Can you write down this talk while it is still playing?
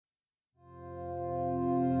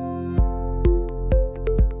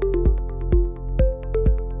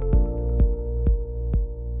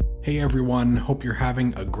Hey everyone, hope you're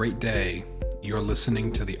having a great day. You're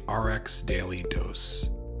listening to the RX Daily Dose.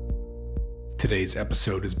 Today's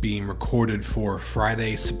episode is being recorded for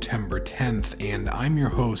Friday, September 10th, and I'm your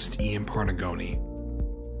host, Ian Parnagoni.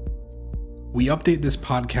 We update this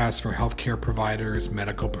podcast for healthcare providers,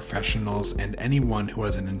 medical professionals, and anyone who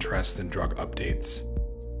has an interest in drug updates.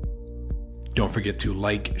 Don't forget to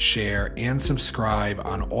like, share, and subscribe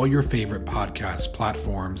on all your favorite podcast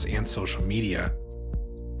platforms and social media,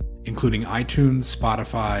 including iTunes,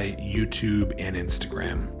 Spotify, YouTube, and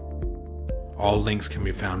Instagram. All links can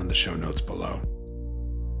be found in the show notes below.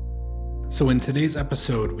 So in today's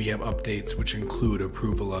episode, we have updates which include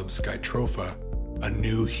approval of Skytrofa, a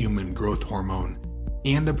new human growth hormone,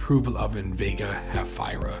 and approval of Invega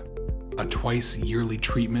Hafira, a twice-yearly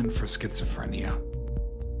treatment for schizophrenia.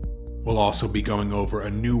 We'll also be going over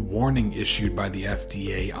a new warning issued by the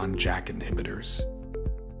FDA on JAK inhibitors.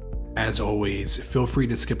 As always, feel free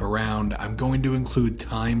to skip around. I'm going to include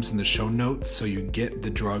times in the show notes so you get the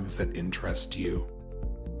drugs that interest you.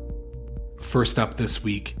 First up this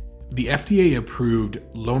week, the FDA approved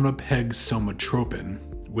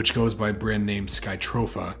lonapeg-somatropin, which goes by brand name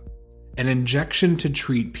Skytrofa, an injection to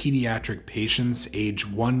treat pediatric patients age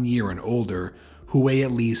 1 year and older who weigh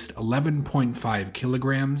at least 11.5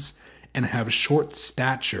 kilograms and have short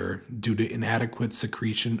stature due to inadequate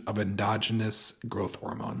secretion of endogenous growth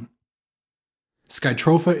hormone.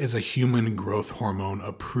 Skytrofa is a human growth hormone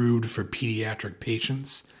approved for pediatric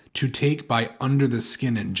patients to take by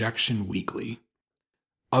under-the-skin injection weekly.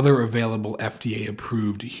 Other available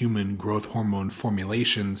FDA-approved human growth hormone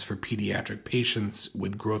formulations for pediatric patients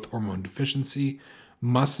with growth hormone deficiency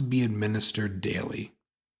must be administered daily.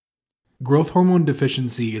 Growth hormone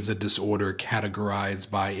deficiency is a disorder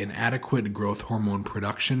categorized by inadequate growth hormone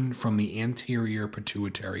production from the anterior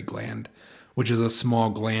pituitary gland, which is a small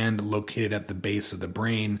gland located at the base of the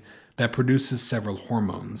brain that produces several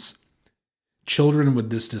hormones. Children with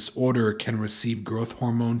this disorder can receive growth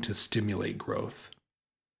hormone to stimulate growth.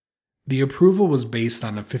 The approval was based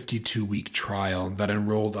on a 52-week trial that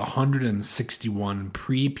enrolled 161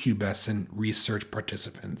 prepubescent research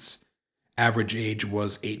participants. Average age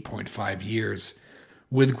was 8.5 years,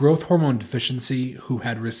 with growth hormone deficiency who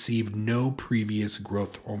had received no previous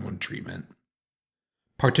growth hormone treatment.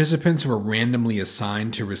 Participants were randomly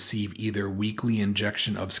assigned to receive either weekly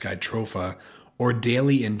injection of Skytrofa or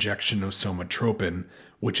daily injection of somatropin,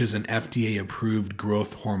 which is an FDA-approved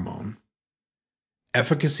growth hormone.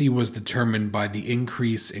 Efficacy was determined by the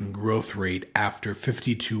increase in growth rate after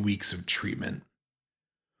 52 weeks of treatment.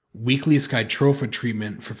 Weekly Skytrofa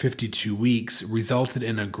treatment for 52 weeks resulted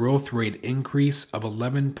in a growth rate increase of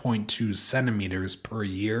 11.2 centimeters per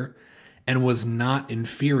year and was not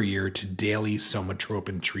inferior to daily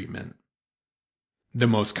somatropin treatment. The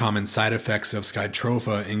most common side effects of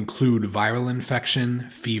Skytrofa include viral infection,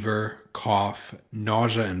 fever, cough,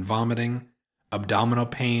 nausea and vomiting, abdominal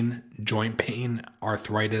pain, joint pain,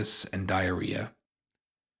 arthritis, and diarrhea.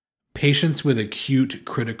 Patients with acute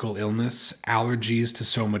critical illness, allergies to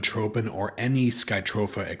somatropin or any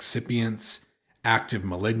Skytrofa excipients, active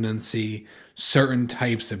malignancy, certain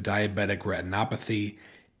types of diabetic retinopathy,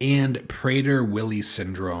 and Prader-Willi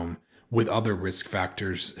syndrome with other risk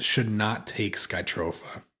factors should not take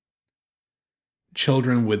Skytrofa.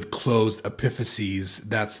 Children with closed epiphyses,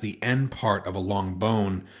 that's the end part of a long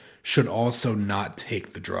bone, should also not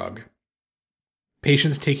take the drug.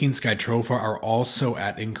 Patients taking Skytrofa are also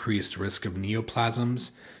at increased risk of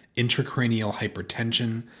neoplasms, intracranial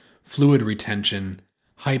hypertension, fluid retention,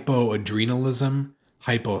 hypoadrenalism,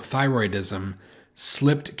 hypothyroidism,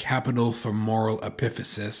 slipped capital femoral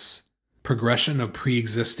epiphysis, progression of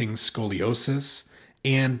pre-existing scoliosis,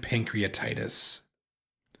 and pancreatitis.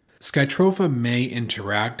 Skytrofa may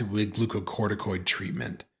interact with glucocorticoid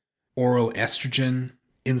treatment, oral estrogen,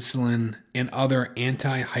 insulin, and other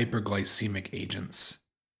anti-hyperglycemic agents.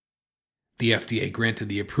 The FDA granted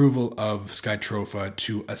the approval of Skytrofa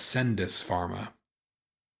to Ascendis Pharma.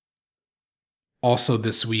 Also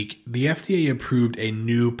this week, the FDA approved a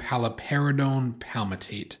new paliperidone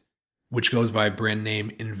palmitate, which goes by brand name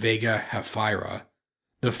Invega Hafira,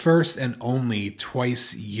 the first and only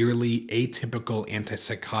twice-yearly atypical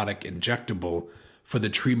antipsychotic injectable for the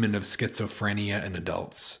treatment of schizophrenia in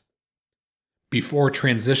adults. Before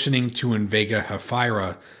transitioning to Invega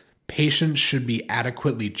Hafira, patients should be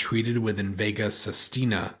adequately treated with Invega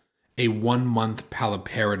Sustenna, a 1-month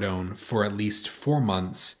paliperidone for at least 4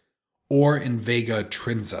 months, or Invega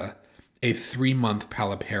Trinza, a 3-month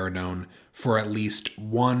paliperidone for at least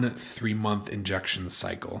 1 3-month injection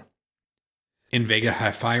cycle. Invega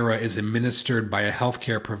Hafira is administered by a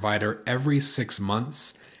healthcare provider every 6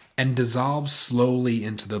 months and dissolves slowly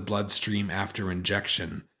into the bloodstream after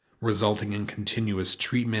injection, resulting in continuous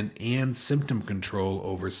treatment and symptom control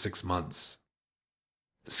over 6 months.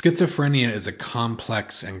 Schizophrenia is a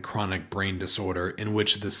complex and chronic brain disorder in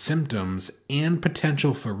which the symptoms and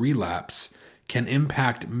potential for relapse can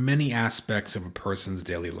impact many aspects of a person's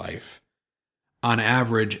daily life. On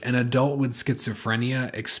average, an adult with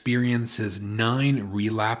schizophrenia experiences 9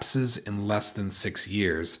 relapses in less than 6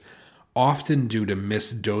 years, often due to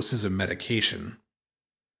missed doses of medication.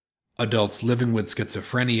 Adults living with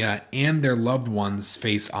schizophrenia and their loved ones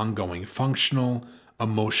face ongoing functional,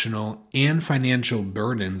 emotional, and financial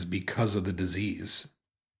burdens because of the disease.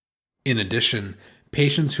 In addition,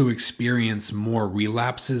 patients who experience more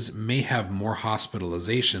relapses may have more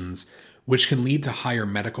hospitalizations, which can lead to higher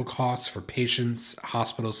medical costs for patients,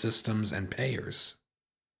 hospital systems, and payers.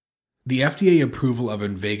 The FDA approval of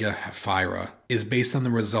Invega Hafyra is based on the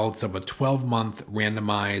results of a 12-month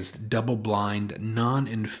randomized, double-blind,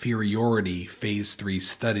 non-inferiority phase 3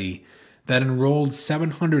 study that enrolled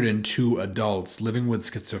 702 adults living with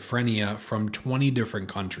schizophrenia from 20 different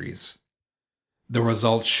countries. The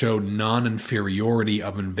results showed non-inferiority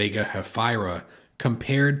of Invega Hafyra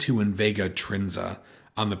compared to Invega Trinza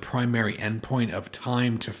on the primary endpoint of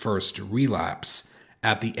time to first relapse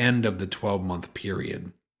at the end of the 12-month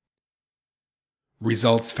period.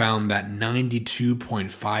 Results found that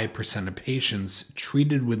 92.5% of patients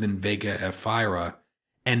treated with Invega Hafyra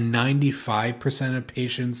and 95% of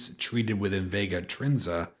patients treated with Invega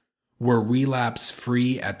Trinza were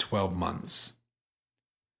relapse-free at 12 months.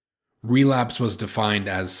 Relapse was defined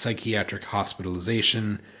as psychiatric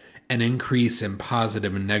hospitalization, an increase in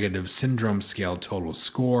positive and negative syndrome scale total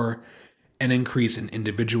score, an increase in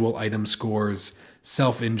individual item scores,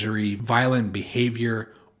 self-injury, violent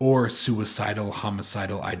behavior, or suicidal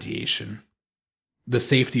homicidal ideation. The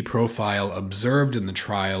safety profile observed in the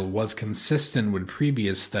trial was consistent with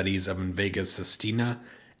previous studies of Invega Sustenna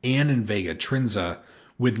and Invega Trinza,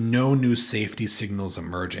 with no new safety signals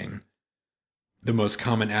emerging. The most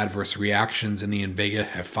common adverse reactions in the Invega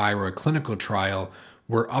Hafyra clinical trial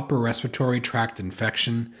were upper respiratory tract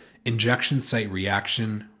infection, injection site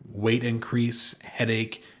reaction, weight increase,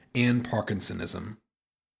 headache, and Parkinsonism.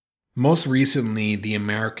 Most recently, the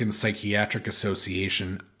American Psychiatric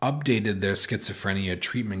Association updated their schizophrenia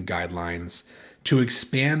treatment guidelines to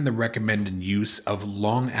expand the recommended use of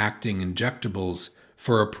long-acting injectables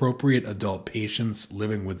for appropriate adult patients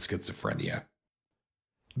living with schizophrenia.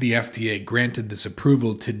 The FDA granted this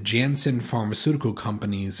approval to Janssen Pharmaceutical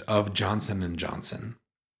Companies of Johnson & Johnson.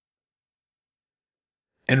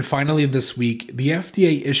 And finally this week, the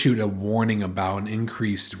FDA issued a warning about an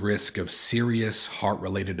increased risk of serious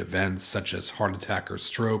heart-related events such as heart attack or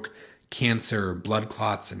stroke, cancer, blood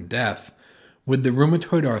clots, and death with the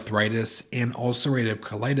rheumatoid arthritis and ulcerative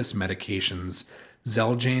colitis medications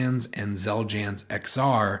Xeljanz and Xeljanz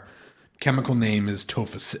XR, chemical name is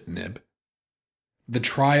tofacitinib. The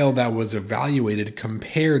trial that was evaluated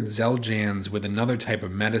compared Xeljanz with another type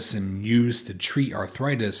of medicine used to treat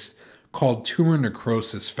arthritis called tumor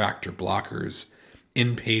necrosis factor blockers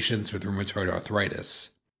in patients with rheumatoid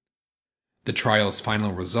arthritis. The trial's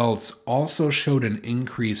final results also showed an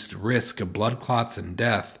increased risk of blood clots and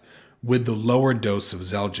death with the lower dose of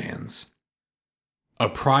Xeljanz. A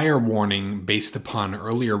prior warning based upon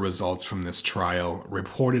earlier results from this trial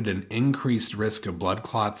reported an increased risk of blood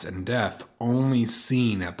clots and death only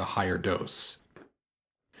seen at the higher dose.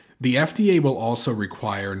 The FDA will also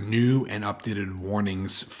require new and updated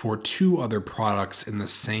warnings for 2 other products in the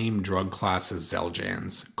same drug class as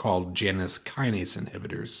Xeljanz, called Janus kinase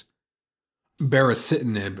inhibitors.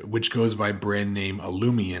 Baricitinib, which goes by brand name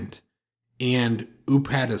Olumiant, and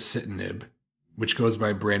upadacitinib, which goes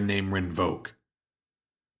by brand name Rinvoq.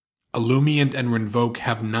 Olumiant and Rinvoq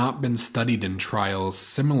have not been studied in trials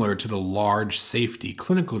similar to the large safety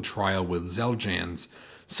clinical trial with Xeljanz,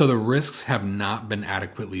 so the risks have not been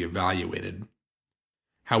adequately evaluated.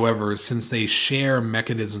 However, since they share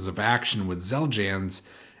mechanisms of action with Xeljanz,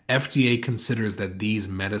 FDA considers that these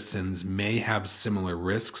medicines may have similar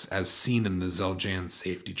risks as seen in the Xeljanz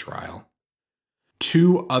safety trial.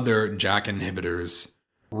 2 other JAK inhibitors,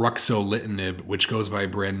 ruxolitinib, which goes by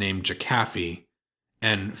brand name Jakafi,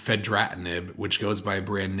 and fedratinib, which goes by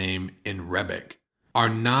brand name Invega, are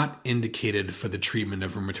not indicated for the treatment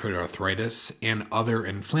of rheumatoid arthritis and other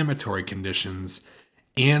inflammatory conditions,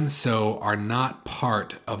 and so are not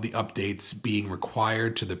part of the updates being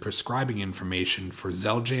required to the prescribing information for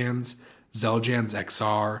Xeljanz, Xeljanz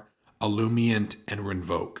XR, Olumiant, and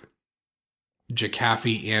Rinvoq.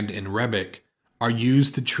 Jakafi and Invega are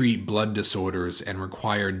used to treat blood disorders and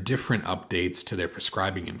require different updates to their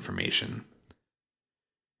prescribing information.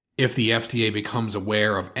 If the FDA becomes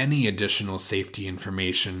aware of any additional safety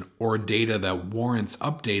information or data that warrants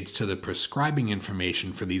updates to the prescribing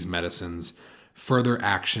information for these medicines, further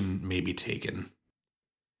action may be taken.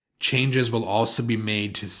 Changes will also be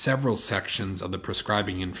made to several sections of the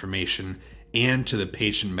prescribing information and to the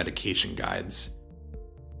patient medication guides.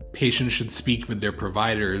 Patients should speak with their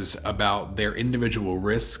providers about their individual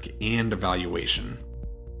risk and evaluation.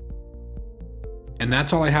 And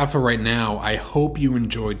that's all I have for right now. I hope you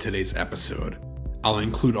enjoyed today's episode. I'll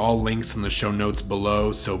include all links in the show notes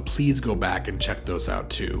below, so please go back and check those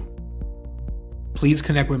out too. Please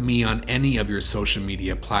connect with me on any of your social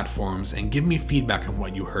media platforms and give me feedback on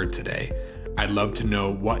what you heard today. I'd love to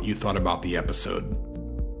know what you thought about the episode.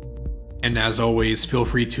 And as always, feel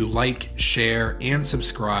free to like, share, and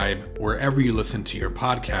subscribe wherever you listen to your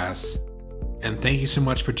podcasts. And thank you so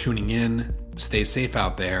much for tuning in. Stay safe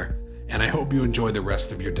out there, and I hope you enjoy the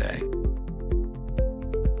rest of your day.